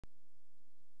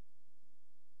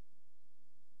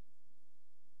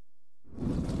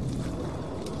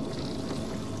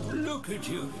look at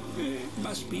you. It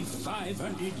must be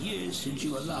 500 years since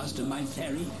you were last on my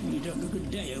ferry, and you don't look a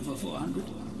day over 400.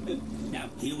 Now,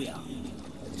 here we are.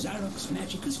 Zarok's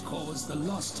magic has caused the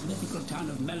lost mythical town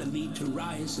of Mellowmede to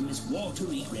rise in this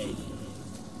watery grave.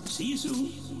 See you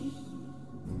soon.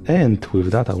 And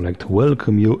with that, I would like to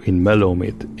welcome you in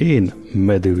Mellowmede, in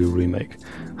MediEvil Remake.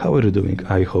 How are you doing?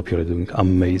 I hope you're doing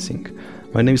amazing.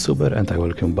 My name is Super and I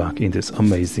welcome you back in this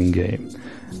amazing game.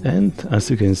 And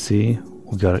as you can see,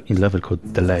 we are in level called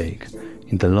The Lake,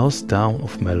 in the lost town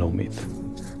of Mellowmede,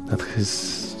 that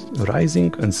is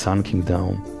rising and sunking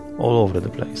down all over the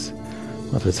place.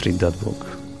 But let's read that book.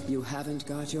 You haven't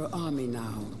got your army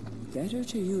now. Better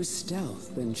to use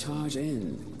stealth than charge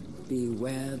in.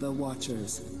 Beware the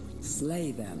Watchers.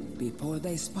 Slay them before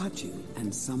they spot you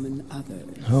and summon others.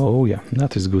 Oh yeah,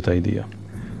 that is a good idea.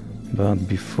 But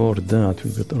before that,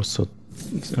 we've got also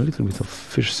a little bit of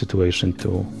fish situation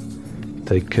to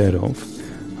take care of.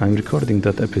 I'm recording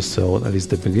that episode, at least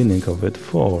the beginning of it,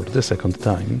 for the second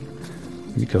time,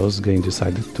 because game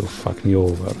decided to fuck me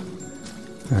over.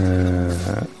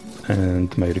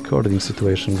 And my recording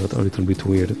situation got a little bit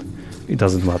weird. It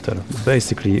doesn't matter.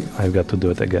 Basically, I've got to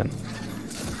do it again.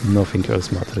 Nothing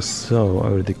else matters. So I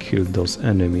already killed those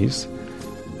enemies.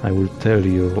 I will tell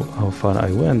you how far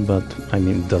I went, but I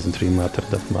mean, it doesn't really matter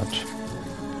that much.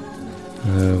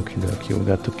 Okay, we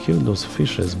got to kill those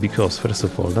fishes because, first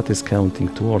of all, that is counting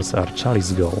towards our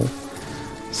chalice goal.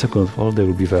 Second of all, they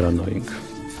will be very annoying.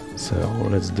 So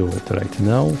let's do it right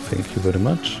now. Thank you very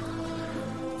much.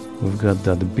 We've got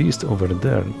that beast over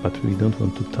there, but we don't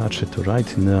want to touch it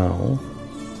right now.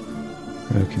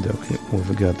 Okay,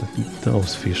 we've got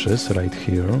those fishes right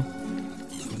here.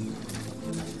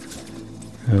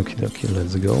 Okay,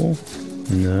 let's go.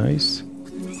 Nice.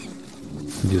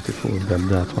 Beautiful, we've got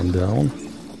that one down.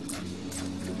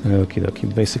 Okay,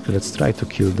 basically let's try to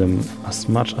kill them as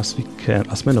much as we can,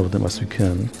 as many of them as we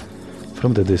can,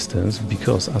 from the distance,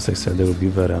 because, as I said, they will be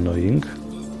very annoying.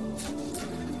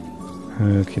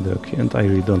 Okay, and I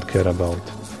really don't care about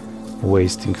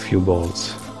wasting few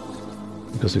balls,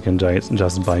 because we can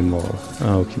just buy more.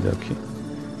 Okay,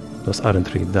 those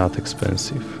aren't really that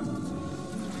expensive.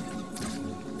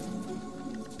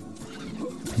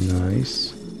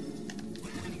 Nice.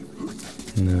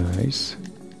 Nice.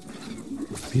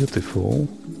 Beautiful.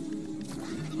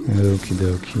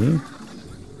 Okay.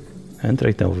 And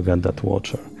right now we've got that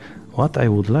Watcher. What I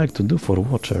would like to do for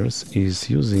Watchers is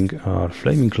using our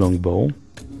flaming longbow.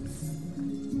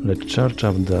 Let's charge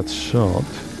up that shot.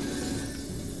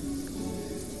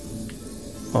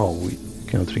 Oh, we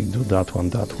cannot really do that one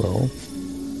that well.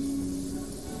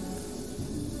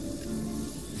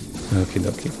 Okay,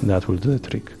 that will do the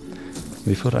trick.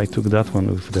 Before I took that one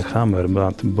with the hammer,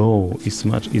 but bow is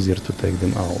much easier to take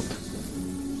them out.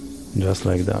 Just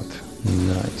like that.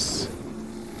 Nice.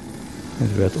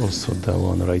 And we had also that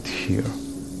one right here.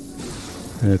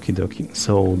 Okay.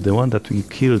 So the one that we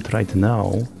killed right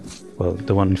now, well,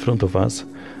 the one in front of us,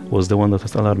 was the one that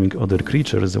was alarming other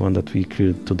creatures. The one that we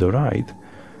killed to the right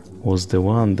was the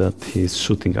one that is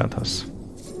shooting at us.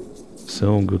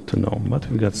 So good to know. But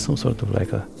we got some sort of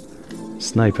like a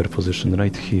sniper position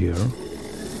right here.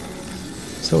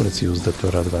 So let's use that to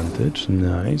our advantage.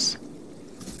 Nice.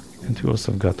 And we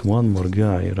also got one more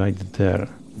guy right there.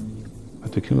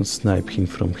 But we cannot snipe him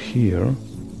from here.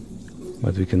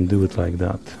 But we can do it like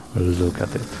that. Look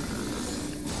at it.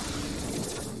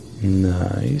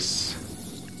 Nice.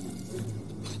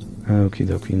 Okay,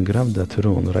 grab that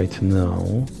rune right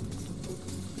now.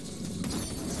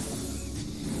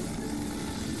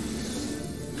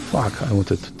 Fuck, I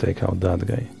wanted to take out that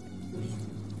guy.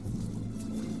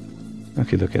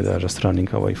 Okay, they are just running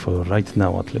away for right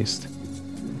now at least.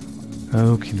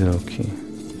 Okay.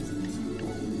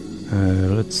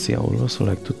 Let's see, I would also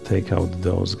like to take out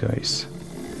those guys.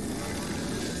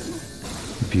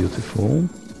 Beautiful.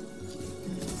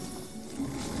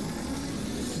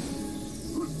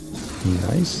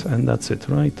 Nice, and that's it,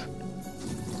 right?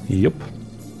 Yup.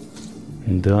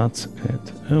 That's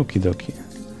it. Okie.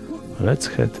 Let's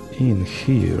head in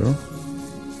here.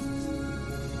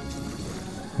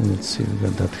 Let's see, we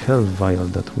got that health vial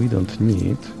that we don't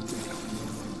need.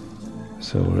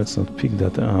 So let's not pick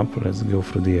that up. Let's go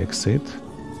through the exit.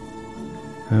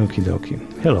 Okie.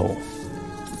 Hello.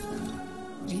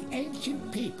 The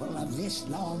ancient people of this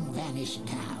long-vanished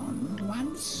town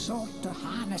once sought to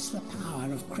harness the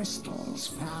power of crystals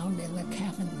found in the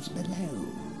caverns below.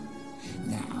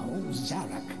 Now,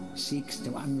 Zarok seeks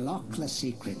to unlock the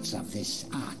secrets of this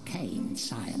arcane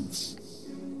science.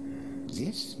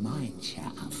 This mine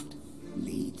shaft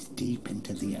leads deep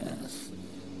into the earth,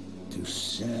 to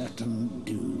certain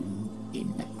doom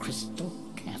in the Crystal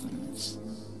Caverns.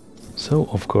 So,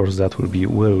 of course, that will be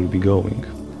where we'll be going.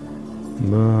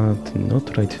 But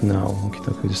not right now.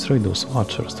 Okay, destroy those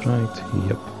archers, right?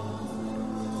 Yep.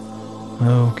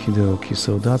 Okie dokie,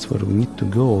 so that's where we need to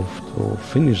go to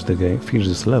finish the game, finish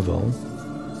this level.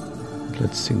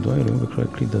 Let's see, do I remember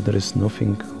correctly that there is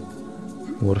nothing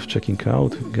worth checking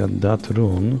out? We got that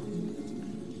rune,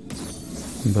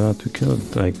 but we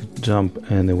cannot like jump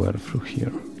anywhere through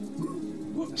here.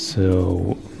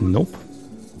 So, nope.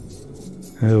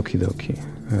 Okie dokie.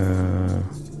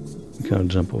 We cannot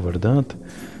jump over that.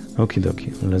 Okie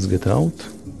dokie, let's get out.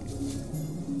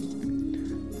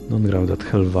 Don't grab that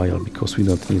hell vial because we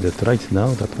don't need it right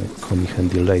now. That might come in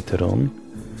handy later on.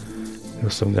 We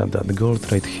also got that gold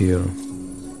right here.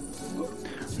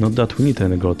 Not that we need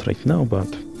any gold right now, but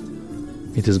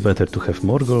it is better to have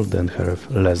more gold than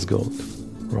have less gold,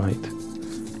 right?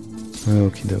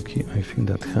 Okie dokie, I think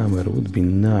that hammer would be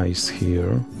nice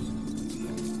here.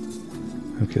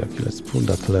 Okay, let's pull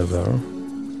that lever.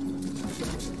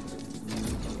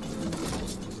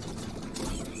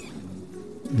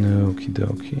 Okie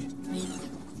dokie.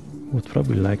 Would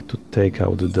probably like to take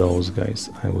out those guys,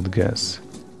 I would guess.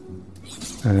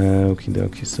 Okie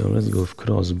dokie, so let's go with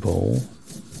crossbow.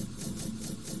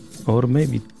 Or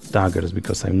maybe daggers,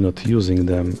 because I'm not using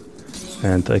them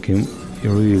and I can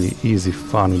really easy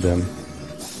farm them.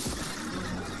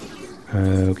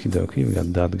 Okie dokie, we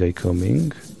got that guy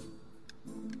coming.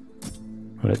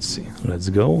 Let's see, let's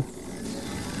go.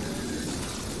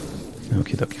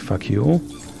 Okie dokie, fuck you.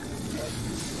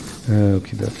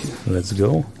 Okie dokie, let's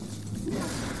go.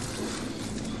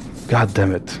 God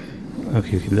damn it.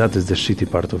 Okay, that is the shitty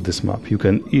part of this map. You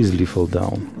can easily fall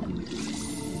down.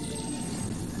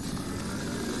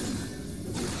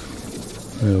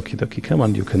 Okie dokie, come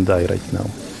on, you can die right now.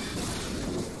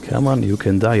 Come on, you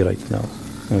can die right now.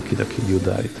 Okie dokie, you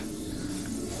died.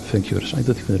 Thank you, I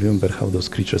don't even remember how those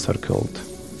creatures are called.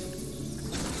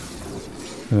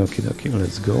 Okie dokie,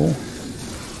 let's go.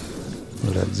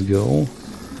 Let's go.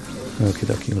 Okie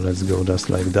dokie, let's go just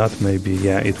like that. Maybe,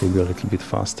 yeah, it will be a little bit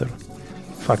faster.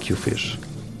 Fuck you, fish.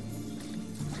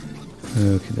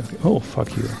 Okie dokie. Oh, fuck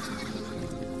you.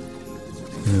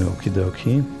 Okie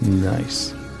dokie.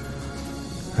 Nice.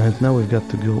 And now we've got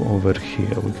to go over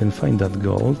here. We can find that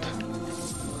gold.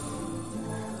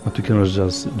 But we cannot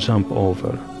just jump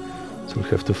over. So we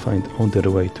have to find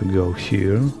other way to go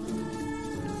here.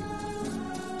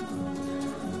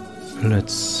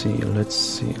 Let's see.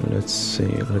 Let's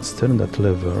turn that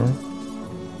lever.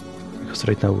 Because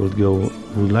right now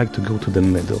we'd like to go to the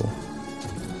middle.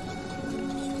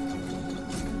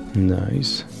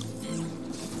 Nice.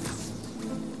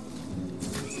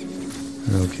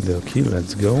 Okie dokie,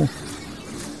 let's go.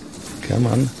 Come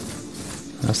on.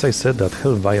 As I said, that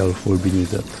hell vial will be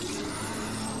needed.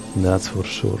 That's for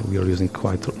sure. We are using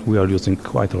quite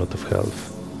a lot of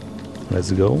health.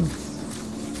 Let's go.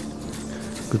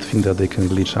 Good thing that they can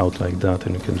glitch out like that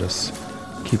and you can just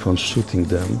keep on shooting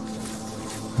them.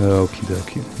 Okie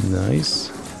dokie, nice.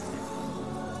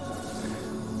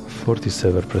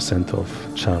 47%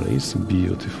 of chalice,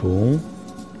 beautiful.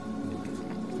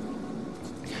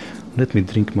 Let me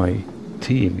drink my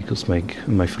tea because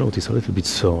my throat is a little bit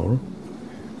sore.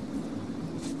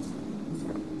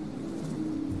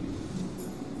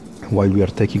 While we are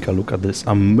taking a look at this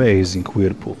amazing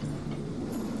whirlpool.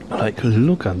 Like,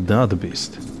 look at that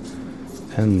beast.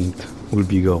 And we'll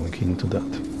be going into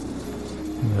that.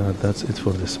 Yeah, that's it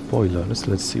for the spoilers.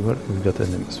 Let's see where we've got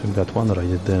enemies. We've got one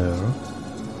right there.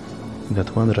 We've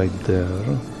got one right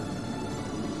there.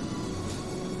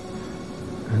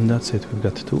 And that's it, we've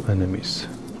got two enemies.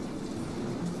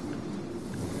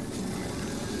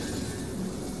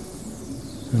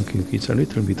 Okay, it's a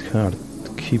little bit hard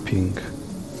keeping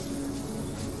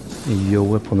your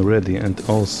weapon ready and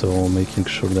also making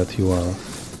sure that you are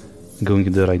going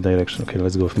in the right direction. Okay,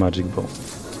 let's go with magic bow.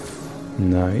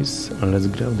 Nice. Let's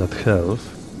grab that health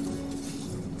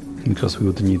because we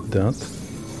would need that.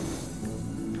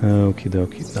 Okie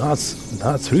dokie.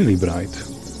 That's really bright.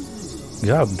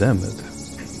 God damn it.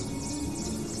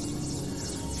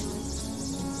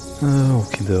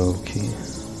 Okie dokie.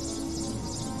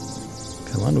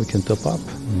 Come on, we can top up?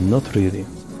 Not really,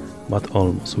 but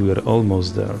almost. We are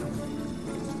almost there.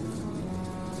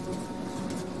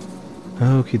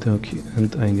 Okie dokie,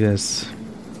 and I guess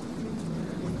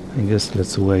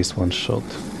let's waste one shot.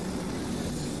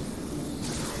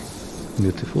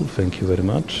 Beautiful, thank you very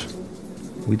much.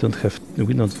 We don't have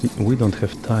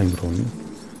time rune,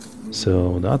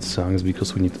 so that sucks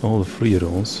because we need all 3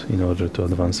 runes in order to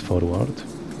advance forward.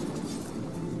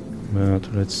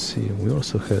 But let's see, we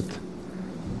also had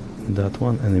that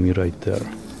one enemy right there.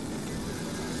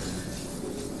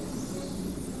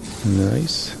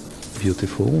 Nice.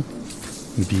 Beautiful.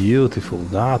 Beautiful.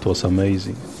 That was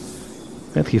amazing.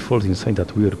 And he falls inside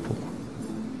that whirlpool.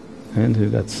 And we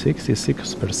got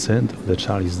 66% of the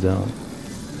chalice down.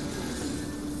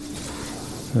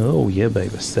 Oh yeah,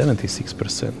 baby,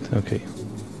 76%. Okay.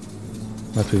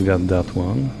 But we've got that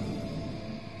one.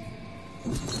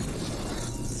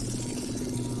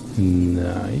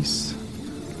 Nice.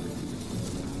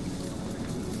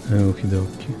 Okie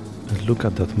dokie. And look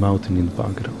at that mountain in the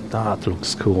background. That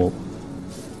looks cool.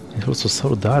 It's also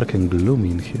so dark and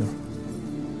gloomy in here.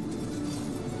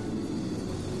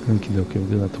 Okie dokie,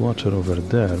 we've got that watcher over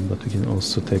there, but we can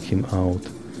also take him out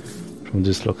from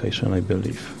this location, I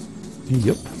believe.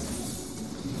 Yup.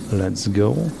 Let's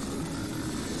go.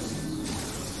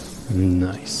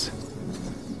 Nice.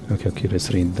 Okay, let's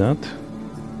read that.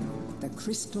 The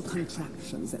crystal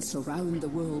contraptions that surround the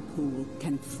whirlpool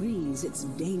can freeze its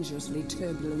dangerously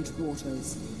turbulent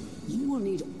waters. You will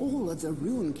need all of the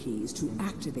rune keys to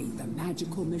activate the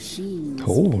magical machines.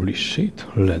 Holy shit,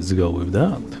 let's go with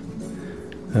that.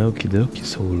 Okie dokie,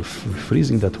 so we're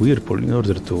freezing that whirlpool in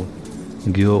order to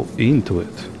go into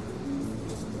it.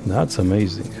 That's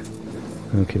amazing.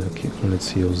 Okay,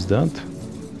 let's use that.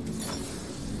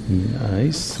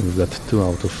 Nice, we've got 2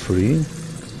 out of 3.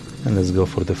 And let's go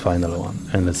for the final one.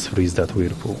 And let's freeze that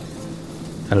whirlpool.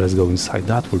 And let's go inside.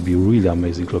 That will be a really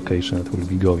amazing location that we'll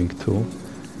be going to.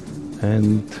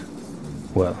 And,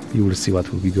 well, you will see what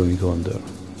will be going on there.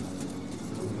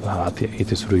 But yeah,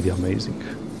 it is really amazing.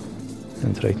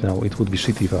 And right now it would be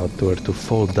shitty if I were to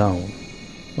fall down.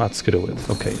 But screw it.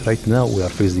 Okay, right now we are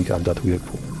freezing up that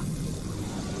whirlpool.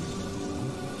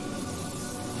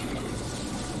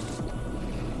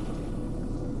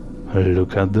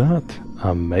 Look at that.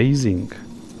 Amazing.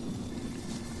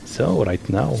 So right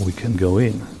now we can go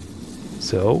in.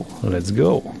 So let's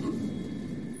go.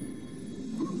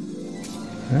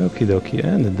 Okie dokie,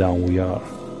 and down we are.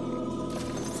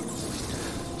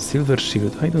 Silver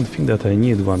shield. I don't think that I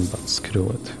need one, but screw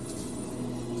it.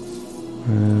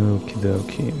 Okie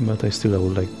dokie, but I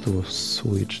would like to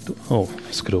switch to... Oh,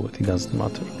 screw it, it doesn't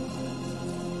matter.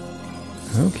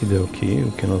 Okie dokie,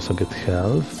 we can also get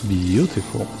health.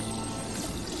 Beautiful.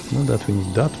 Not that we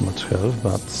need that much health,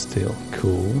 but still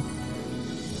cool.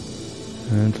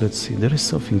 And let's see, there is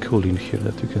something cool in here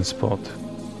that you can spot.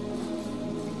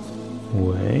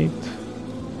 Wait.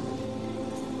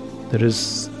 There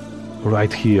is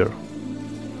right here.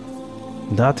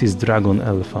 That is dragon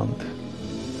elephant.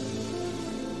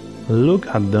 Look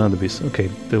at that beast. Okay,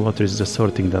 the water is just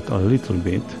sorting that a little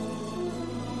bit.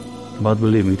 But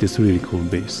believe me, it is really cool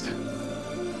beast.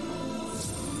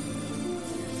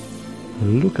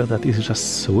 Look at that, it's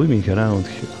just swimming around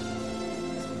here.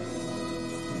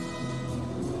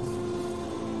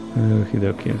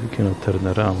 Okay, we cannot turn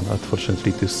around,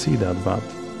 unfortunately, to see that, but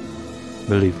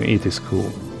believe me, it is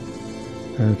cool.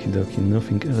 Okay,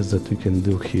 nothing else that we can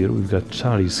do here. We've got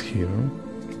chalice here.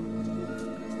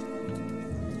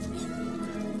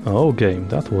 Oh, game,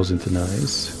 that wasn't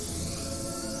nice.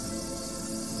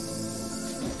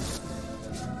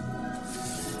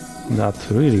 That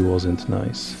really wasn't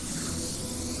nice.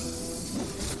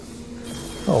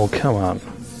 Oh, come on.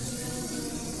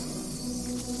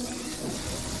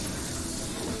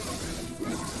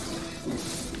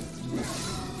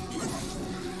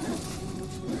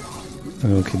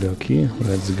 Okie dokie,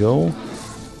 let's go.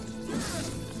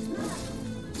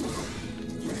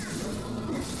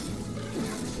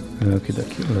 Okie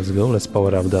dokie, let's go. Let's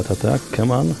power up that attack.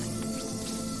 Come on.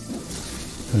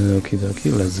 Okie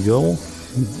dokie, let's go.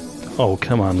 Oh,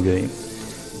 come on, game.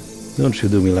 Don't you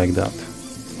do me like that.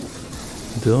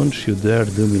 Don't you dare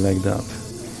do me like that.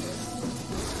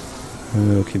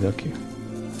 Okie dokie.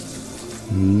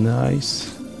 Nice.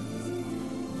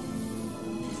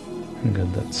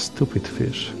 Got that stupid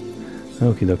fish.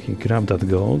 Okie dokie, grab that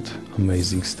gold.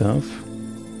 Amazing stuff.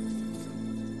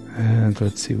 And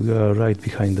let's see, we are right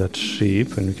behind that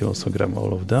ship, and we can also grab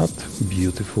all of that.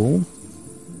 Beautiful.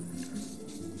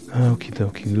 Okie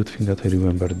dokie, good thing that I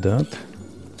remembered that.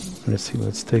 Let's see,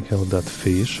 let's take out that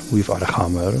fish with our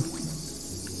hammer.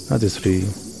 That is really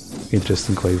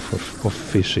interesting way of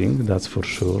fishing, that's for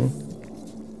sure.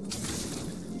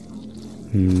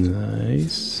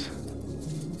 Nice.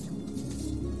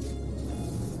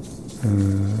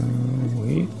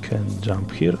 We can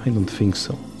jump here? I don't think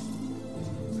so.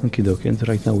 Okie dokie, and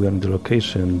right now we are in the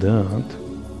location that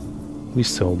we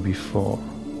saw before.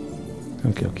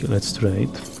 Okay, let's trade.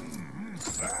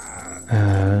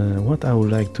 What I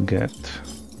would like to get?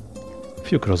 A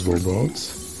few crossbow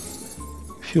bolts,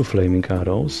 a few flaming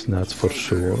arrows, that's for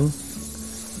sure.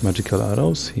 Magical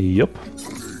arrows, yup.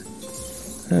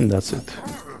 And that's it.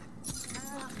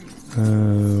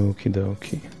 Okie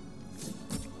dokie.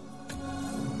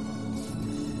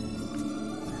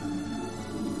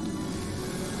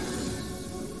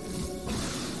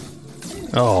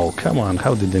 Oh, come on,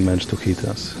 how did they manage to hit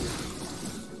us?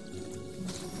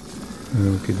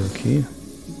 Okie dokie.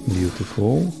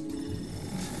 Beautiful.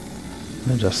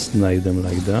 I just snipe them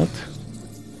like that.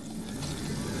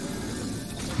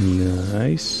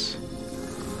 Nice.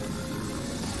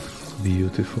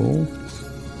 Beautiful.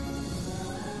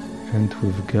 And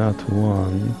we've got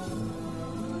one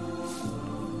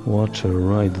watcher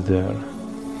right there.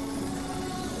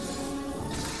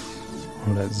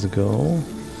 Let's go.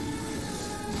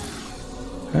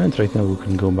 And right now we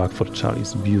can go back for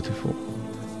Chalice. Beautiful.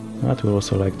 But we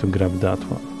also like to grab that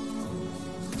one.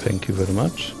 Thank you very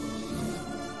much.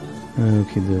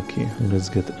 Okie dokie. Let's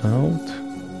get out.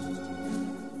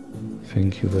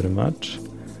 Thank you very much.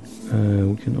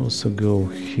 We can also go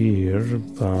here,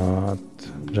 but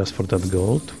just for that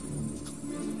gold.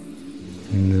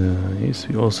 Nice.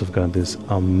 We also got this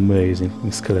amazing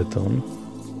skeleton.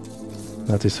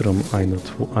 That is from I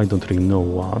don't really know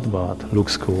what, but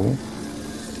looks cool.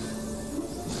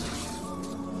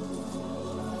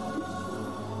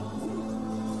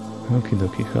 Okie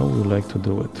dokie, how would you like to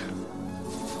do it?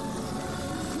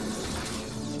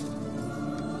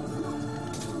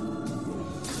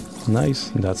 Nice,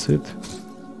 that's it.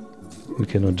 We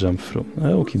cannot jump through.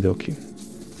 Okie dokie.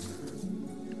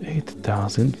 It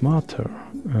doesn't matter.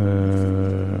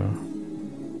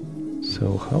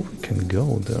 So how we can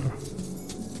go there?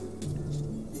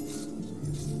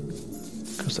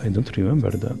 Because I don't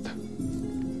remember that.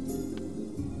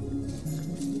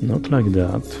 Not like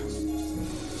that.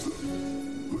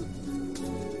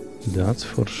 That's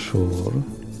for sure.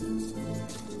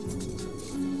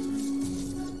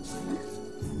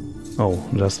 Oh,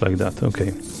 just like that,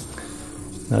 okay.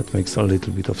 That makes a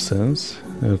little bit of sense.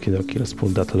 Okay, let's pull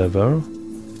that lever.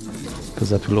 Because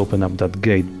that will open up that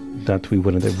gate that we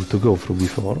weren't able to go through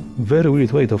before. Very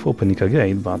weird way of opening a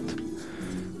gate, but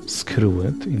screw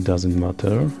it, it doesn't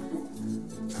matter.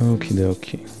 Okie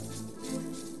dokie.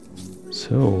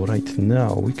 So, right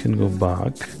now we can go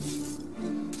back.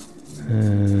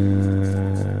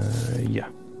 Yeah.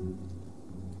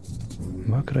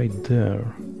 Back right there.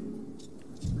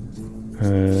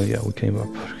 Yeah, we came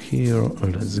up here.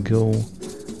 Let's go.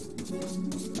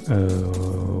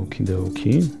 Okie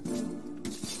dokie.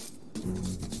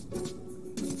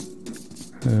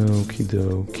 Okie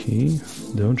dokie.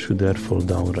 Don't you dare fall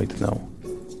down right now.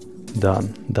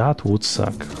 Done. That would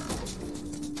suck.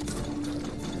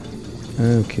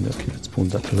 Okie dokie. Let's pull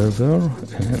that lever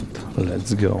and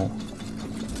let's go.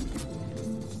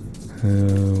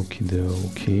 Okie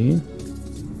dokie.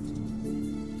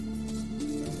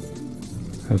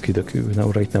 Okie dokie.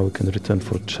 Right now we can return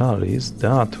for Chalice.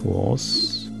 That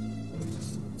was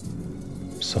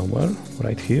somewhere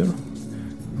right here.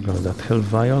 We got that Hell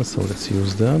Vial, so let's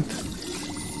use that.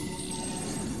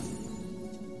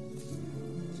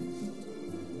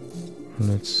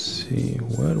 Let's see,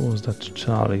 where was that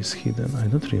Chalice hidden? I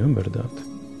don't remember that.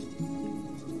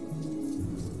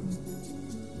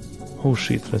 Oh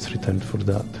shit, let's return for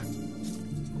that.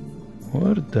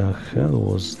 Where the hell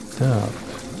was that?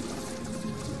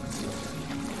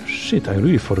 Shit, I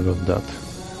really forgot that.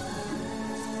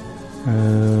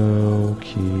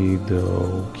 Okie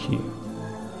dokie.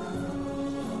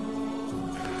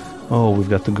 Oh, we've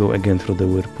got to go again through the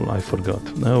whirlpool, I forgot.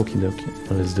 Okie dokie,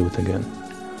 let's do it again.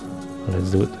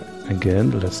 Let's do it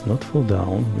again, let's not fall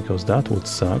down, because that would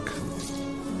suck.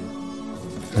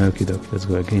 Okie dokie, let's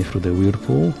go again through the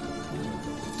whirlpool.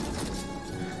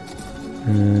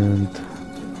 And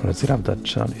let's grab that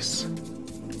Chalice.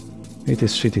 It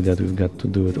is shitty that we've got to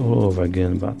do it all over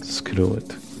again, but screw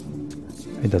it.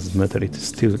 It doesn't matter, it's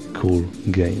still a cool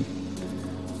game.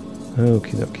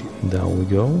 Okie dokie, down we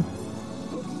go.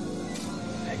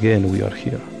 Again we are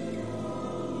here.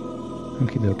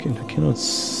 Okie dokie, I cannot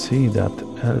see that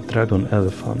dragon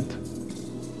elephant.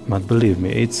 But believe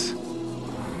me, it's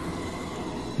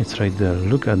right there.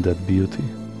 Look at that beauty.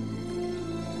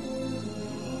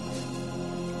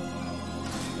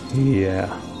 Yeah,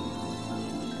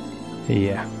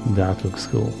 that looks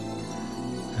cool.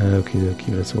 Okie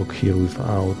dokie, let's walk here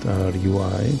without our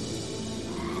UI.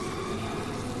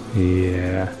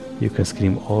 Yeah, you can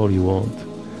scream all you want.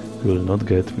 You will not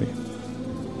get me.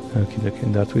 Okie dokie,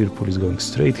 and that whirlpool is going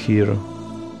straight here,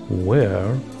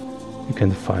 where you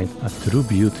can find a true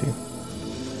beauty.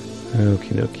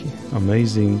 Okie dokie,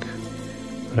 amazing.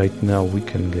 Right now we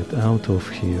can get out of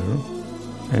here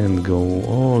and go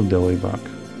all the way back.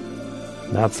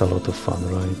 That's a lot of fun,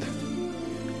 right?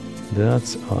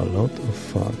 That's a lot of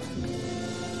fun.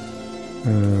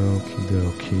 Okie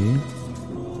dokie.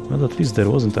 Well, at least there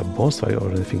wasn't a boss fight or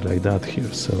anything like that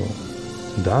here, so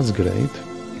that's great.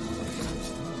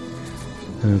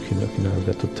 Okie dokie, now I've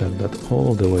got to turn that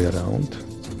all the way around.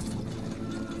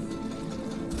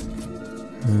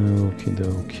 Okie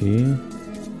dokie.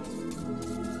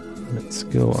 Let's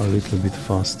go a little bit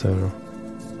faster.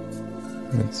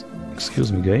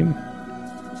 Excuse me, game.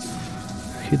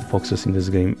 Hitboxes in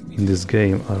this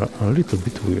game are a little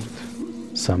bit weird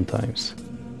sometimes.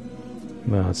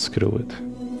 But screw it.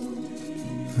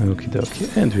 Okie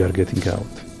dokie, and we are getting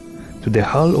out. To the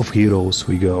Hall of Heroes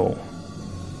we go.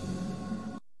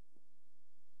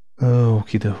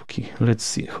 Okie dokie, let's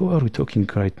see, who are we talking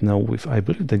right now with? I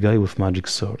believe the guy with magic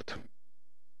sword.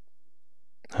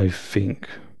 I think.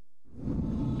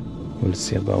 We'll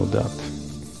see about that.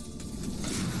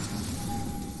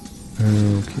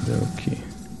 Okie dokie.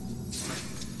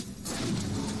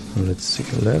 Let's see,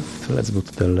 left, let's go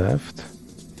to the left.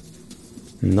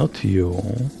 Not you.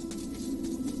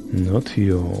 Not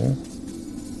you.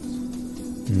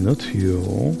 Not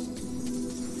you.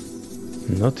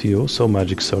 Not you, so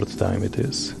magic sword time it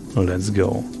is. Let's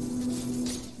go.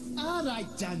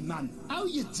 Alright then, man. How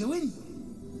you doing?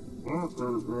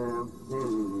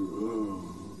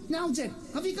 Now then,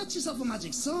 have you got yourself a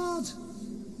magic sword?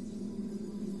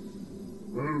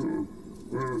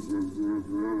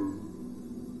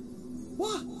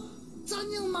 What?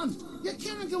 Daniel, man, you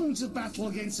can't go into battle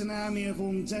against an army of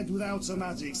undead without a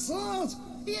magic sword.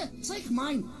 Here, take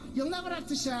mine. You'll never have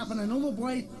to sharpen another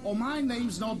blade, or my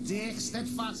name's not Dick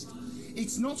Steadfast.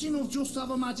 It's not enough just to have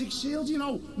a magic shield, you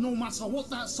know, no matter what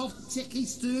that soft, ticky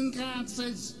stern card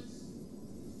says.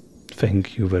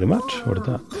 Thank you very much for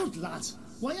that. Good lad.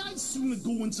 Why, I'd sooner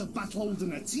go into battle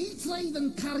holding a tea tray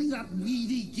than carry that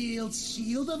weedy Gale's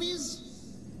shield of his.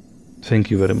 Thank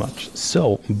you very much.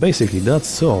 So, basically that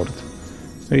sword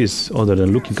is, other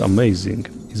than looking amazing,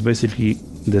 is basically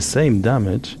the same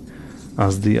damage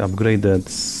as the upgraded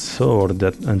sword,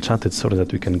 that enchanted sword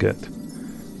that we can get.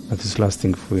 That is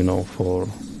lasting for, you know, for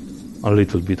a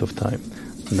little bit of time.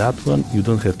 That one, you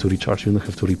don't have to recharge, you don't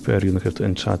have to repair, you don't have to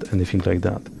enchant, anything like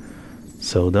that.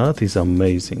 So that is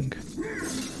amazing.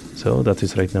 So that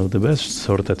is right now the best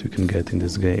sword that we can get in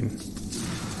this game.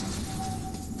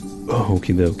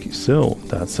 Okie dokie, so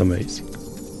that's amazing.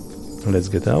 Let's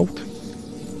get out.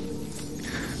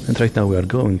 And right now we are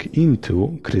going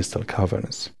into Crystal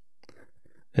Caverns.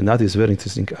 And that is very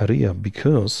interesting area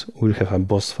because we'll have a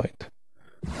boss fight.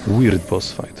 Weird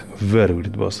boss fight. Very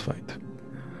weird boss fight.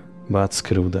 But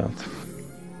screw that.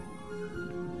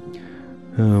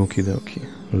 Okie dokie.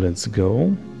 Let's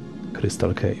go.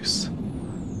 Crystal Caves.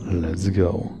 Let's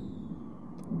go.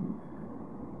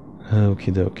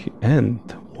 Okie dokie. And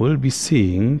we'll be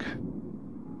seeing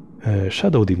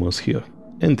shadow demons here.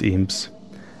 And imps.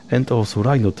 And also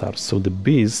Rhinotaurs. So the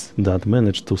beasts that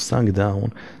managed to sink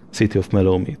down city of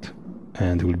Mellowmede,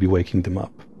 and we'll be waking them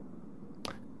up.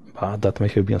 But that may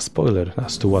have been a spoiler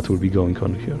as to what will be going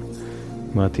on here.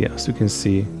 But yeah, as you can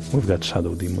see, we've got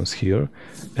shadow demons here,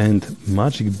 and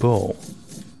magic bow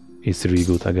is really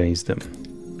good against them.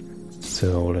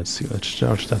 So let's see, let's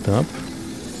charge that up.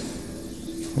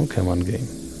 Oh, come on, game.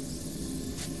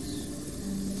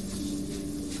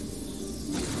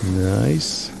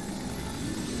 Nice.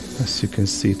 As you can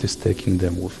see, it is taking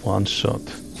them with one shot.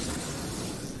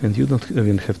 And you don't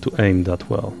even have to aim that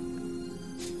well.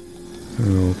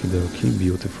 Okie dokie,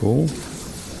 beautiful.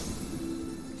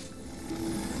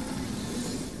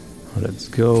 Let's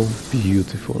go,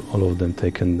 beautiful. All of them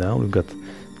taken down. We've got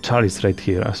Chalice right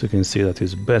here. As you can see, that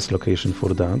is best location for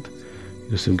that.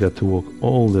 Because you've got to walk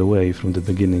all the way from the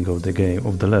beginning of the game,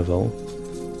 of the level,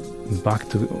 back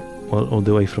to, well, all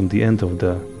the way from the end of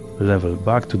the level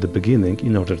back to the beginning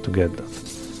in order to get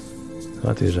that.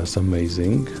 That is just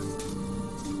amazing.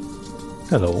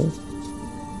 Hello.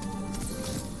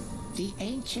 The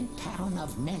ancient town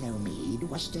of Mellowmede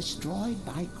was destroyed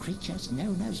by creatures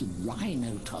known as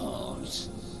Rhinotaurs.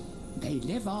 They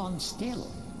live on still,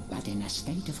 but in a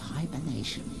state of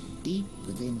hibernation, deep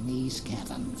within these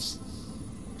caverns.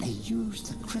 They use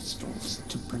the crystals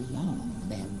to prolong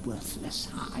their worthless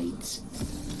hides.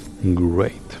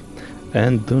 Great.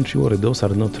 And don't you worry, those are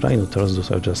not Rhinotaurs,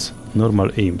 those are just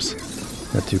normal imps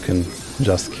that you can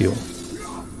just kill.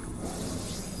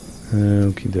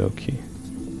 Okie dokie.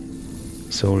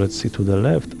 So let's see, to the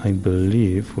left, I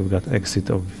believe we've got exit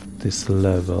of this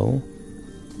level.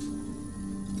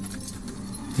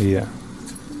 Yeah.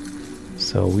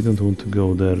 So we don't want to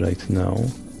go there right now.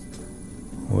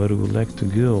 Where we would like to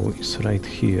go is right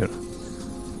here.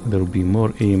 There will be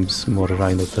more imps, more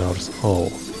Rhinotaurs.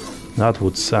 Oh, that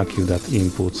would suck if that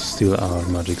imp would steal our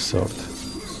magic sword.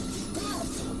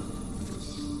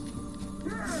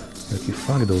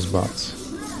 fuck those bats.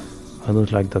 I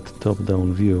don't like that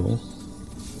top-down view.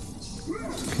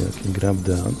 Okay, okay, grab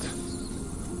that.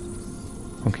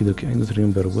 Okay, okay, I don't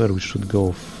remember where we should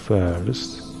go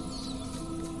first.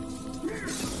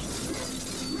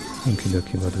 Okay,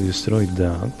 okay, but we destroyed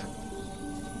that.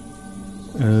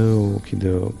 Okie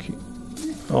dokie.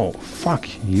 Oh, fuck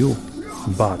you,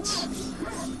 bats.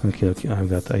 Okay, okay, I've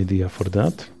got idea for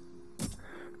that.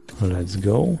 Let's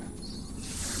go.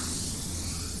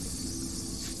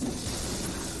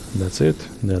 That's it,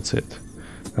 that's it.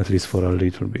 At least for a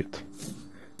little bit.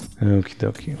 Okie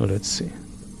dokie, let's see.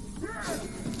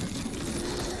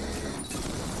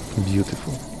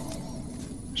 Beautiful.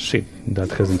 Shit,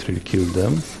 that hasn't really killed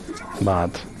them,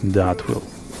 but that will.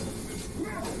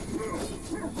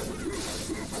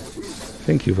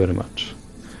 Thank you very much.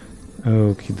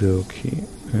 Okie dokie.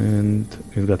 And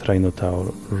we've got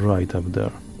Rhinotaur right up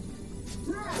there.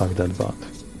 Fuck that bat.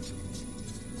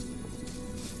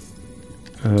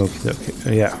 Okay,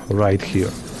 okay, yeah, right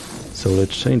here. So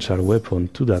let's change our weapon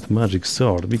to that magic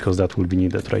sword, because that will be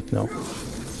needed right now.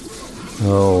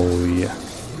 Oh yeah.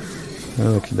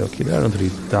 Okie dokie, they aren't really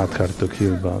that hard to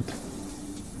kill, but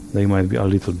they might be a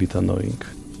little bit annoying.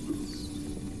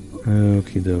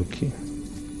 Okie dokie.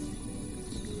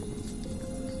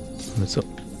 Let's up.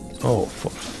 Oh,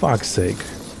 for fuck's sake.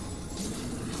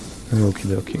 Okie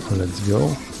dokie, let's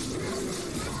go.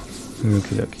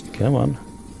 Okie dokie, come on.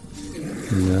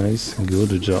 Nice,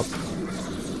 good job.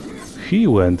 He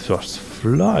went just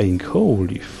flying,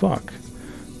 holy fuck.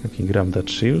 Okay, grab that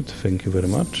shield, thank you very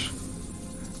much.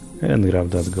 And grab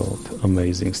that gold,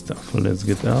 amazing stuff. Let's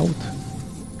get out.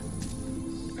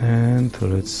 And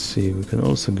let's see, we can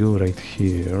also go right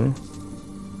here.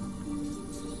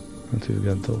 And we've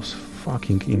got those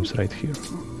fucking imps right here.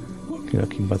 Okay,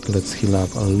 okay, but let's heal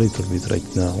up a little bit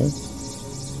right now.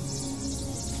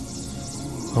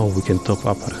 Oh, we can top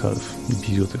up our health.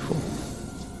 Beautiful.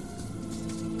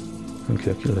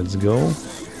 Okay, okay, let's go.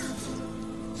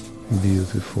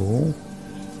 Beautiful.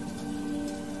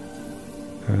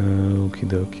 Okie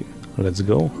dokie. Let's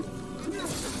go.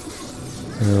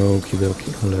 Okie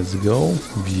dokie. Let's go.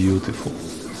 Beautiful.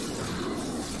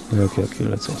 Okay, okay,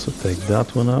 let's also take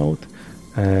that one out.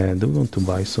 Do we want to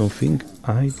buy something?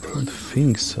 I don't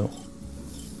think so.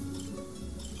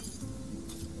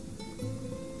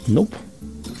 Nope.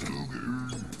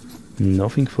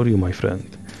 Nothing for you, my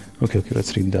friend. Okay, okay,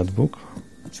 let's read that book.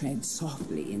 Tread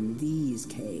softly in these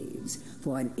caves,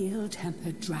 for an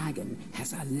ill-tempered dragon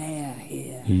has a lair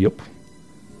here. Yup.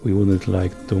 We wouldn't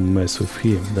like to mess with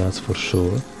him, that's for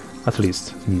sure. At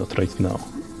least, not right now.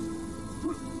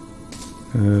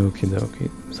 Okay, okay.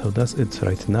 So that's it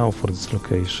right now for this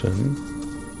location.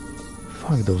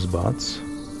 Fuck those bats.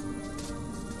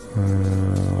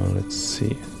 Let's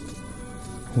see.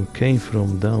 We came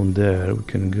from down there. We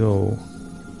can go.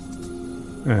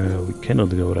 We cannot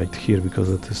go right here because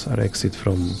that is our exit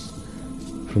from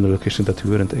the location that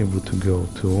we weren't able to go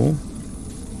to.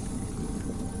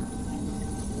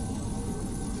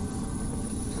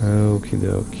 Okie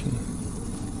dokie.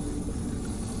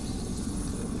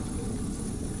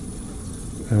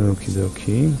 Okie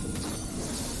dokie.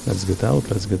 Let's get out,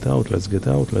 let's get out, let's get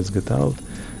out, let's get out.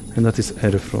 And that is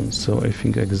Airfront, so I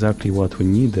think exactly what we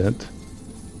needed.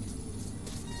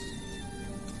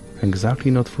 Exactly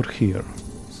not for here.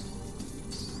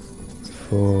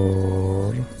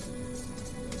 For...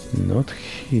 not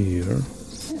here.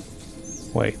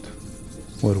 Wait,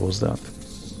 where was that?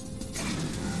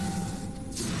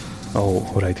 Oh,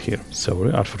 right here.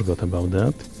 Sorry, I forgot about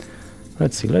that.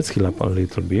 Let's see, let's heal up a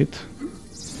little bit.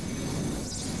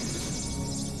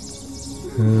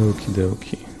 Okie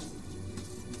dokie.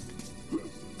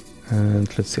 And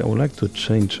let's see, I would like to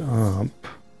change up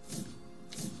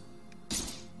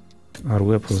our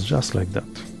weapons just like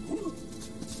that.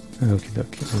 Okie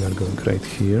dokie, we are going right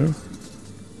here.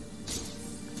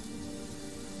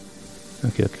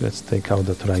 Okay, okay, let's take out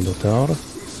that Rhinotaur.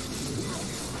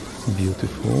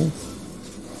 Beautiful.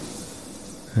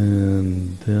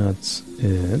 And that's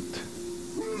it.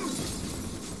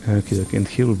 Okay, okay, and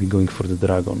here we'll be going for the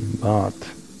dragon, but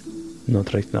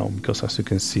not right now, because as you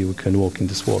can see we can walk in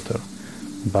this water.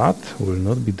 But we'll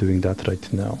not be doing that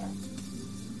right now.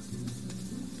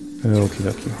 Okay,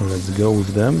 okay, let's go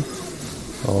with them.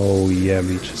 Oh yeah,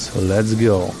 bitches, let's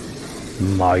go.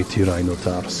 Mighty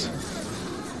Rhinotaurs.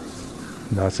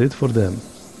 That's it for them.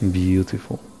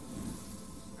 Beautiful.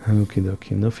 Okay,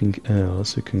 okay, nothing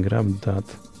else. We can grab that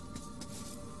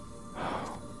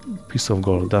piece of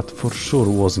gold. That for sure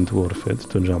wasn't worth it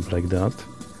to jump like that.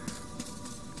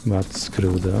 But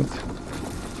screw that.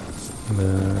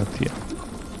 But yeah.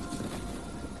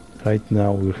 Right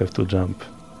now we'll have to jump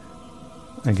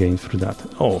again through that.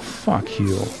 Oh, fuck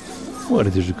you. Where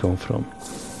did you come from?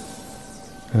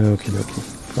 Okie dokie.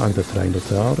 Fuck that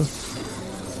Rhinotaur.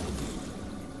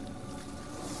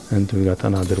 And we got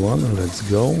another one. Let's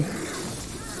go.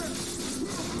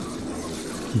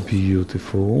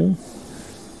 Beautiful.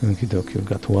 Okie dokie. We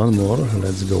got one more.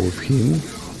 Let's go with him.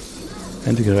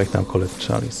 And we can right now collect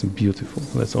chalice. Beautiful.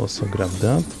 Let's also grab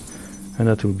that. And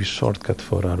that will be shortcut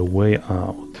for our way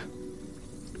out.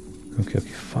 Okay, okay.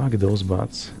 Fuck those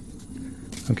bats.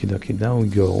 Okie dokie. Down we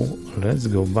go. Let's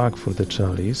go back for the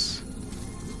chalice.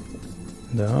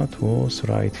 That was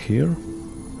right here.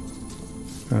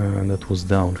 And that was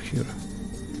down here.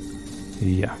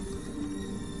 Yeah.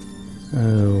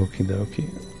 Okie dokie.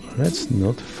 Let's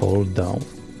not fall down.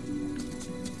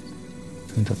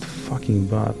 And that fucking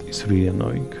bat is really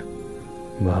annoying.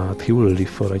 But he will live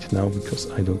for right now because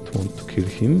I don't want to kill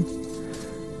him.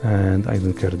 And I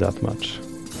don't care that much.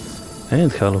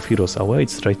 And Hell of Heroes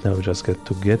awaits right now. We just get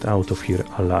to get out of here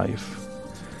alive.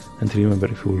 And remember,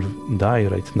 if we will die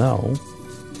right now,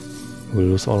 we'll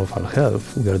lose all of our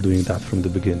health. We are doing that from the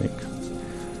beginning.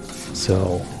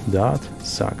 So that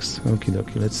sucks. Okie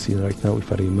dokie. Let's see right now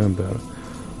if I remember.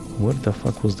 Where the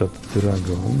fuck was that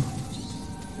dragon?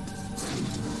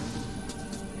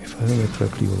 If I remember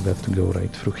correctly, we've got to go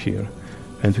right through here.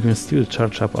 And we can still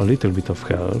charge up a little bit of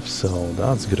health, so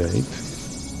that's great.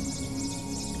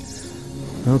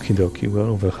 Okie dokie, we're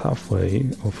over halfway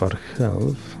of our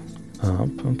health up.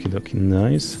 Okie dokie,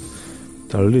 nice.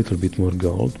 A little bit more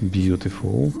gold,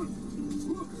 beautiful.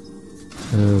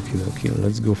 Okie dokie,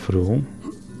 let's go through.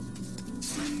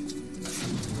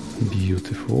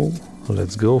 Beautiful.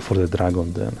 Let's go for the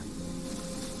dragon then.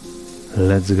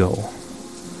 Let's go.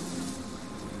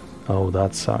 Oh,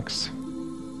 that sucks.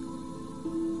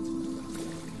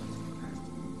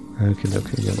 Okay,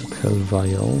 okay, yeah, that hell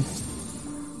vial.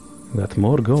 Got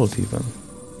more gold even.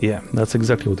 Yeah, that's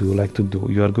exactly what we would like to do.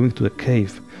 You are going to a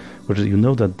cave where you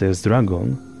know that there's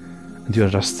dragon and you are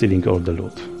just stealing all the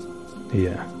loot.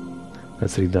 Yeah,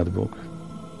 let's read that book.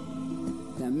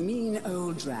 The mean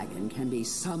old dragon can be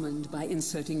summoned by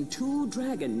inserting 2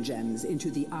 dragon gems into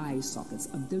the eye sockets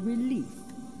of the relief.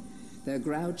 The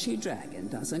grouchy dragon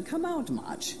doesn't come out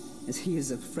much, as he is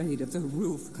afraid of the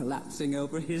roof collapsing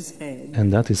over his head.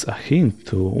 And that is a hint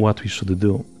to what we should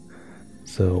do.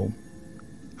 So,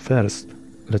 first,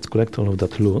 let's collect all of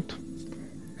that loot,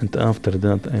 and after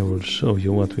that I will show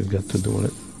you what we've got to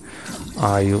do.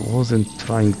 I wasn't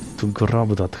trying to grab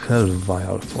that hell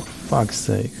vial, for fuck's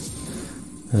sake.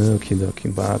 Okie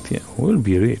dokie, but yeah, we'll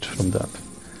be rich from that.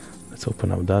 Let's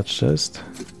open up that chest.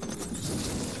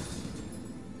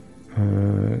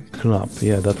 Club,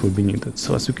 yeah, that will be needed.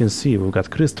 So as you can see, we've got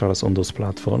crystals on those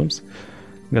platforms.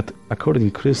 We got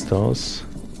according crystals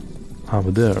up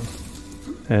there.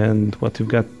 And what you've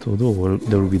got to do,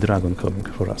 there will be dragon coming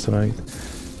for us, right?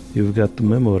 You've got to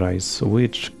memorize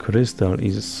which crystal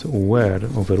is where,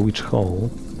 over which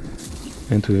hole.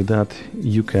 And with that,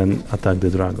 you can attack the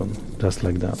dragon, just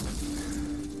like that.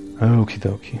 Okie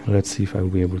dokie, let's see if I will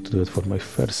be able to do it for my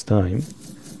first time.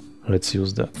 Let's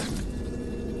use that.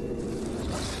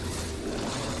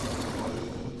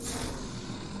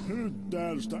 Who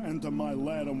dares to enter my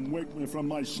lair and wake me from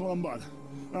my slumber?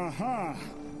 Aha!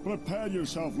 Prepare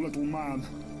yourself, little man.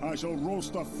 I shall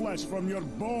roast the flesh from your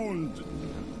bones.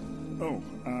 Oh,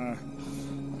 I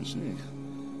see.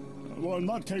 Well, in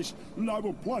that case, I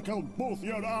will pluck out both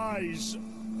your eyes.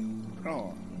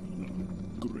 Oh,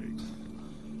 great.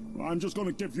 I'm just going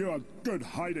to give you a good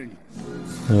hiding.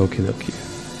 Okie dokie.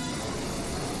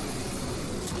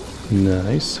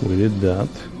 Nice, we did that.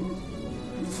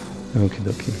 Okie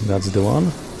dokie, that's the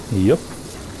one. Yup.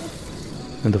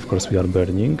 And of course we are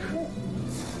burning.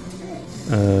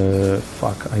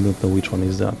 Fuck, I don't know which one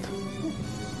is that.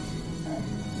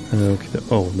 Okay,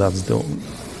 oh, that's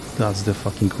the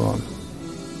fucking one.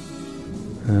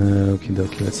 Okie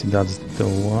dokie, let's see, that's the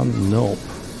one. Nope.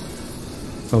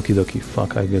 Okie dokie,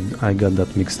 fuck, I got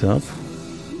that mixed up.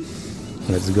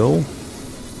 Let's go.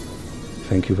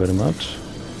 Thank you very much.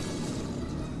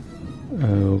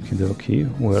 Okie dokie,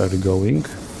 where are we going?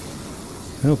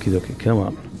 Okie dokie, come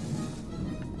on.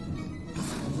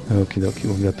 Okie dokie,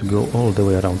 we've got to go all the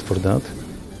way around for that.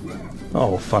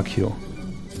 Oh, fuck you.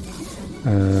 I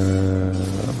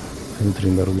don't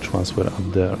remember which ones were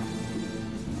up there.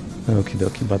 Okie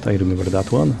dokie, but I remember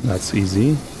that one. That's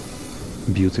easy.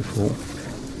 Beautiful.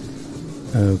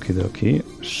 Okie dokie.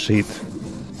 Shit.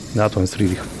 That one's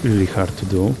really hard to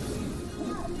do.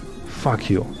 Fuck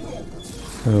you.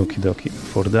 Okie dokie.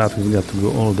 For that we've got to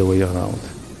go all the way around.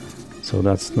 So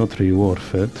that's not really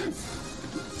worth it.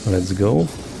 Let's go.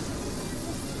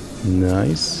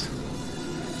 Nice.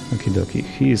 Okie dokie,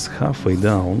 he is halfway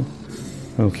down.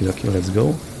 Okie dokie, let's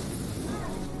go.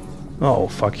 Oh,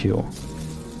 fuck you.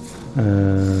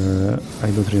 I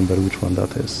don't remember which one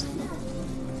that is.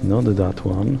 Not that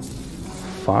one.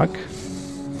 Fuck.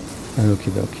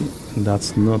 Okie dokie.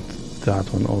 That's not that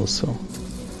one also.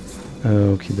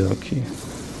 Okie dokie.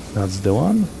 That's the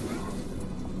one?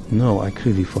 No, I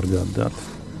clearly forgot that.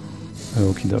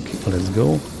 Okie dokie. Let's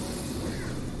go.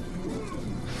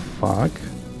 Fuck.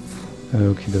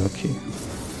 Okie dokie.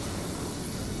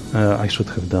 I should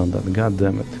have done that. God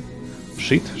damn it.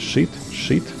 Shit, shit,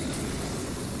 shit.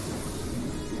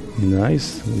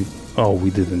 Nice. We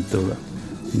didn't do that.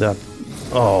 That.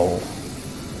 Oh.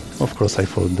 Of course I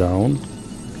fall down.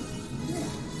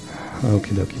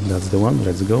 Okie dokie. That's the one.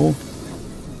 Let's go.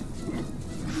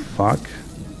 Fuck.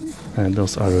 And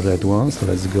those are red ones.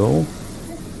 Let's go.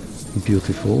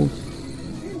 Beautiful.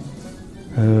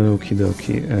 Okie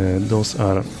dokie. Those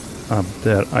are up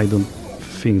there. I don't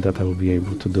think that I will be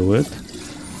able to do it.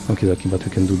 Okie dokie, but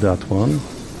we can do that one.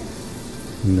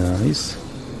 Nice.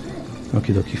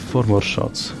 Okie dokie, 4 more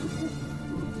shots.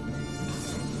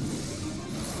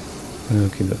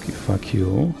 Okie dokie, fuck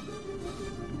you.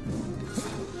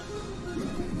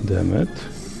 Damn it.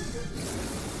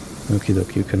 Okie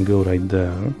dokie, you can go right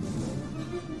there.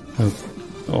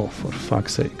 Oh, for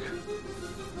fuck's sake.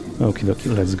 Okie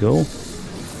dokie, let's go.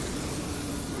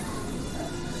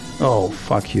 Oh,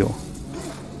 fuck you.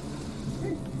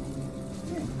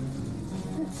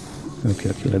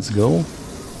 Okay, let's go.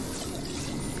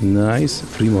 Nice,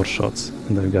 3 more shots,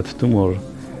 and I've got 2 more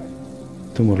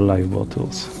life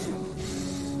bottles.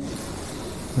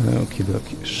 Okie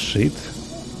dokie, shit.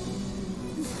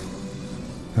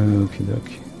 Okie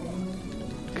dokie.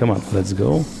 Come on, let's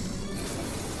go.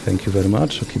 Thank you very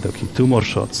much. Okie dokie, 2 more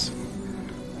shots.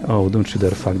 Oh, don't you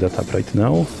dare fuck that up right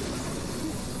now.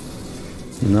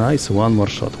 Nice, 1 more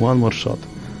shot, 1 more shot.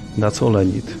 That's all I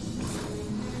need.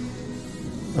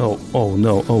 Oh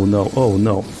no, oh no, oh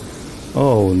no.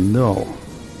 Oh no.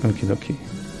 Okie dokie.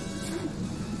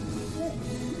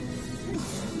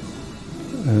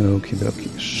 Okie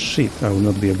dokie. Shit, I will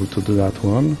not be able to do that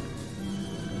one.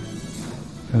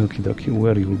 Okie dokie,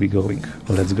 where you will be going?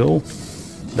 Let's go.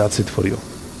 That's it for you.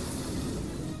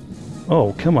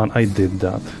 Oh, come on, I did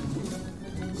that.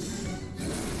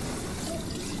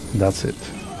 That's it.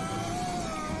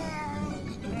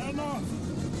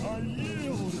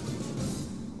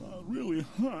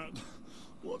 Hurt.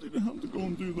 What did you have to go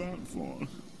and do that for?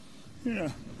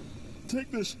 Here,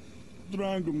 take this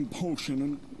dragon potion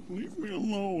and leave me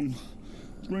alone.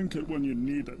 Drink it when you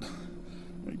need it.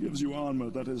 It gives you armor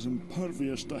that is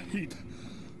impervious to heat.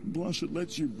 Plus it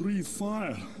lets you breathe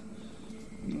fire.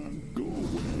 Now go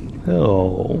away.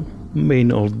 Oh,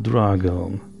 main old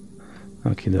dragon.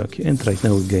 Okie dokie. And right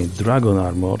now we gain dragon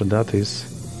armor. That is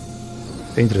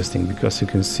interesting because you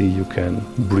can see you can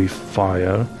breathe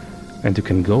fire. And you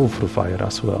can go through fire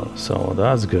as well, so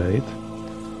that's great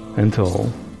and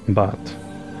all, but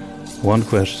one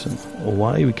question,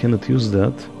 why we cannot use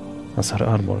that as our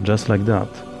armor, just like that?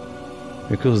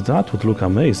 Because that would look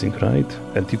amazing, right?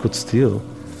 And you could still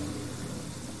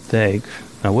take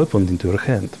a weapon into your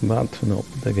hand, but no,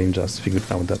 the game just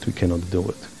figured out that we cannot do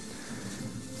it.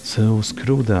 So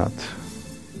screw that.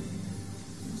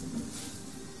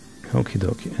 Okie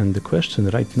dokie, and the question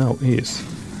right now is,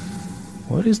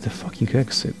 where is the fucking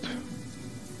exit?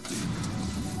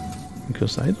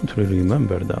 Because I don't really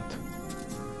remember that.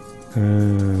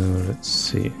 Let's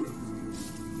see.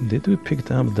 Did we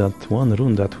pick up that one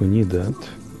rune that we needed?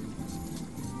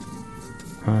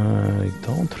 I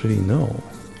don't really know.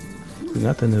 We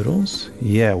got any runes?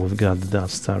 Yeah, we've got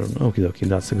that star rune. Okie dokie,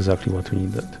 that's exactly what we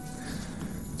needed.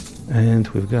 And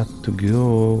we've got to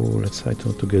go... Let's try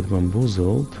to get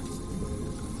bamboozled.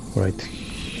 Right here.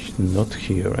 Not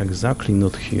here, exactly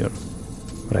not here.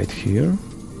 Right here.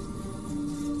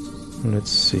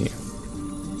 Let's see.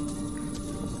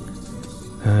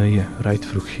 Yeah, right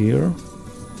through here.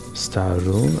 Star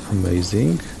rune,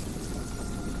 amazing.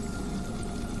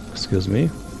 Excuse me.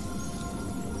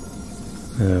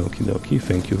 Okie dokie,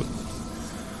 thank you.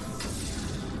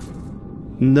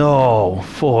 No,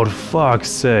 for fuck's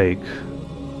sake.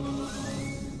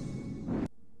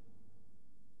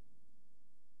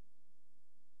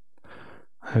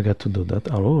 I've got to do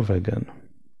that all over again.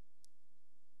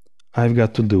 I've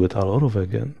got to do it all over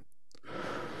again.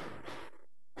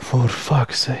 For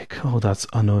fuck's sake. Oh, that's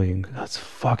annoying. That's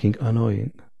fucking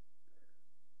annoying.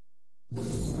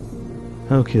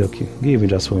 Okay, okay. Give me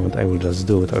just a moment. I will just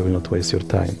do it. I will not waste your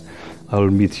time. I will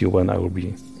meet you when I will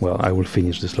be... Well, I will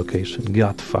finish this location.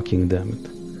 God fucking damn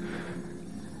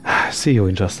it. See you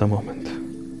in just a moment.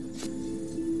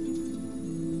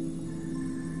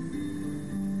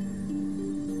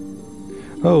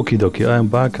 Okie dokie, I am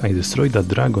back. I destroyed that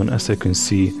dragon. As you can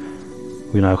see,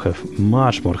 we now have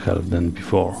much more health than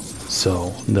before.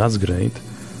 So, that's great.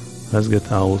 Let's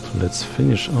get out. Let's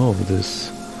finish off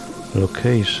this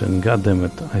location. God damn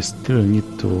it, I still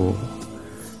need to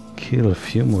kill a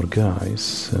few more guys.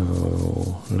 So,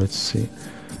 let's see.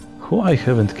 Who I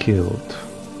haven't killed?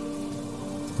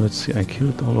 Let's see, I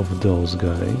killed all of those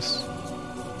guys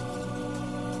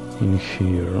in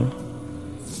here.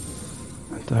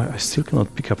 And I still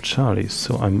cannot pick up Chalice,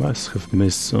 so I must have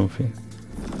missed something.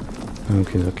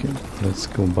 Okay, let's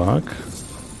go back.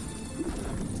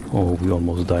 Oh, we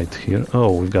almost died here.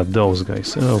 Oh, we've got those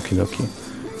guys. Okay.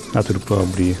 That will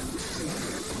probably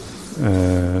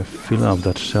fill up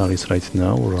that Chalice right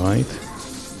now, right?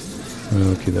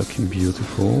 Okay,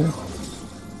 beautiful.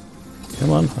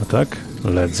 Come on, attack.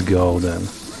 Let's go then.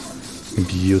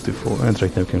 Beautiful. And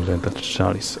right now we can land that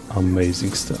Chalice.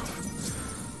 Amazing stuff.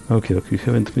 Okay, we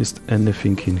haven't missed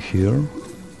anything in here.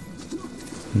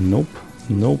 Nope.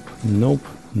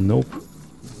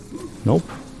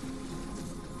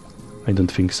 I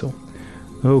don't think so.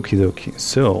 Okay,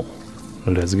 so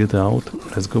let's get out.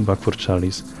 Let's go back for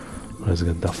Chalice. Let's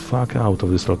get the fuck out of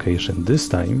this location. This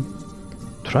time,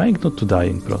 trying not to die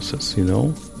in process, you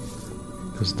know?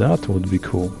 Because that would be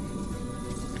cool.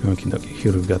 Okay,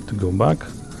 here we've got to go back.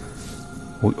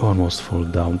 We almost fall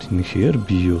down in here.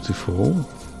 Beautiful.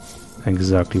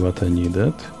 Exactly what I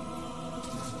needed.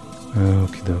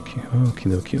 Okie dokie.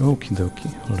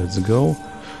 Let's go.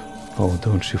 Oh,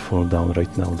 don't you fall down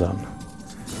right now, Dan.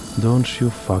 Don't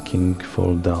you fucking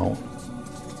fall down.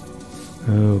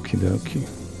 Okie dokie.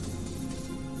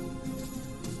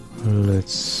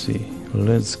 Let's see.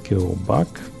 Let's go back.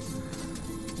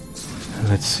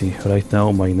 Let's see. Right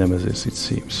now, my nemesis, it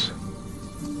seems.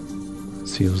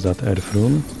 Let's use that earth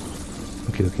rune.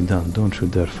 Okay, Dan, don't you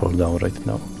dare fall down right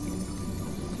now.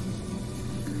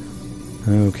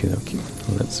 Okay,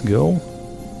 let's go.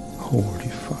 Holy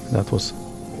fuck, that was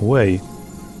way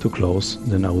too close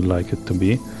than I would like it to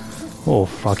be. Oh,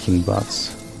 fucking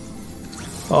bats.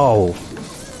 Oh!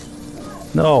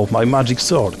 No, my magic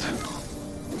sword!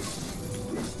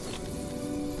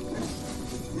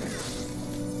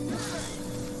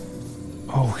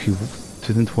 Oh, he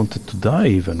didn't want it to die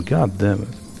even, god damn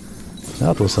it.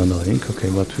 That was annoying.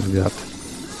 Okay, but we've got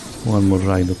one more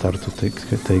Rhinotaur to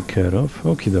take care of.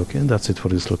 Okie dokie, and that's it for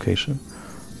this location.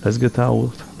 Let's get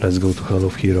out, let's go to Hall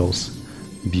of Heroes.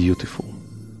 Beautiful.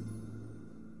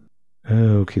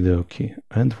 Okie dokie.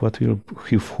 And who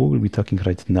will be talking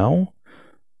right now?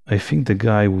 I think the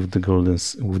guy with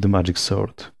the magic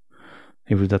sword.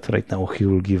 Maybe that right now he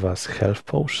will give us health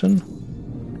potion.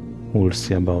 We'll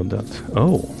see about that.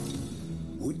 Oh.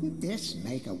 Wouldn't this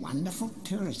make a wonderful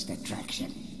tourist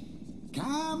attraction?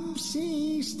 Come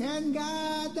see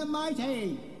Stengard the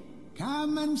Mighty.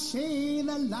 Come and see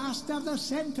the last of the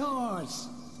centaurs.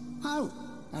 Oh,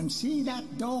 and see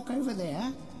that dork over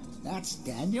there? That's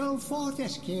Daniel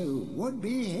Fortesque,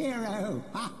 would-be hero.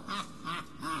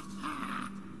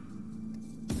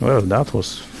 Well, that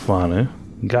was funny.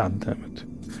 God damn it.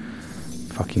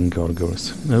 Fucking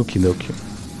gargoyles. Okie dokie.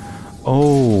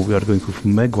 Oh, we are going with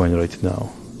Megwine right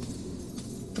now.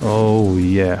 Oh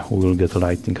yeah, we will get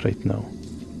lightning right now.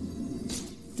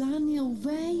 Daniel,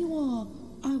 there you are.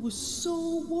 I was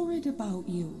so worried about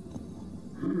you.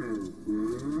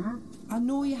 I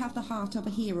know you have the heart of a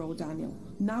hero, Daniel.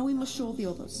 Now we must show the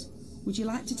others. Would you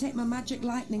like to take my magic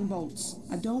lightning bolts?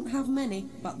 I don't have many,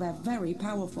 but they're very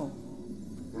powerful.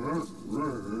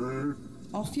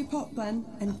 Off you pop then,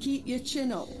 and keep your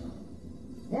chin up.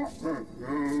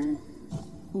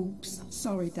 Oops,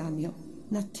 sorry, Daniel.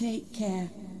 Now take care.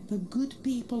 The good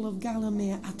people of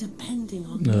Gallowmere are depending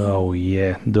on you. Oh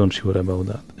yeah, don't you worry about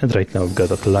that. And right now we've got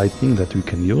that lightning that we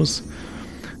can use.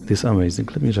 It is amazing.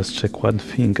 Let me just check one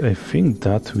thing. I think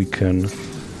that we can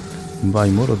buy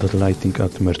more of that lightning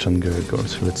at Merchant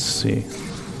Gargoyles. Let's see.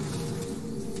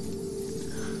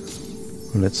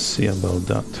 Let's see about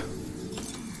that.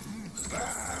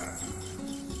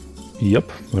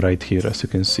 Yep, right here, as you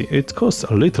can see. It costs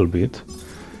a little bit,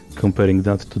 comparing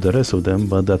that to the rest of them,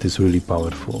 but that is really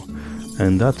powerful.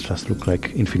 And that just looks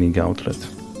like Infinite Gauntlet.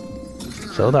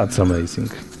 So that's amazing.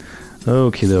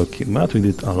 Okie dokie, but we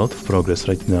did a lot of progress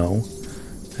right now.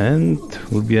 And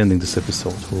we'll be ending this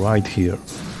episode right here.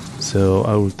 So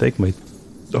I will take my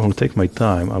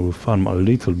time, I will farm a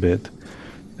little bit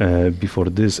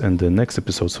before this and the next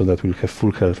episode so that we'll have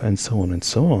full health and so on and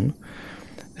so on.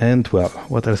 And well,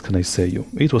 what else can I say you?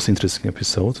 It was an interesting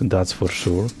episode, that's for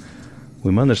sure.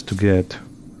 We managed to get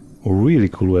really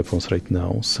cool weapons right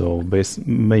now, so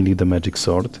mainly the magic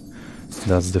sword.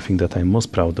 That's the thing that I'm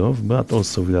most proud of, but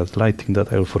also with that lighting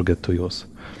that I'll forget to use.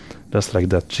 just like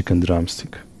that chicken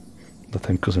drumstick, that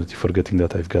I'm constantly forgetting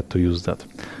that I've got to use that.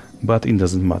 But it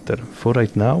doesn't matter. For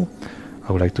right now,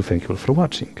 I would like to thank you all for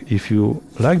watching. If you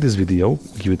like this video,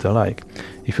 give it a like.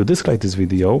 If you dislike this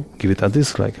video, give it a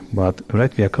dislike, but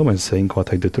write me a comment saying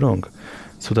what I did wrong,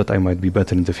 so that I might be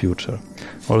better in the future.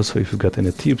 Also, if you got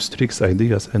any tips, tricks,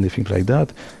 ideas, anything like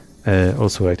that,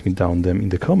 also write me down them in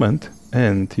the comment,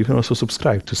 and you can also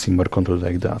subscribe to see more content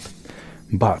like that.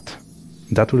 But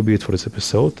that will be it for this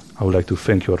episode. I would like to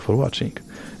thank you all for watching,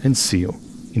 and see you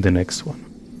in the next one.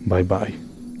 Bye bye.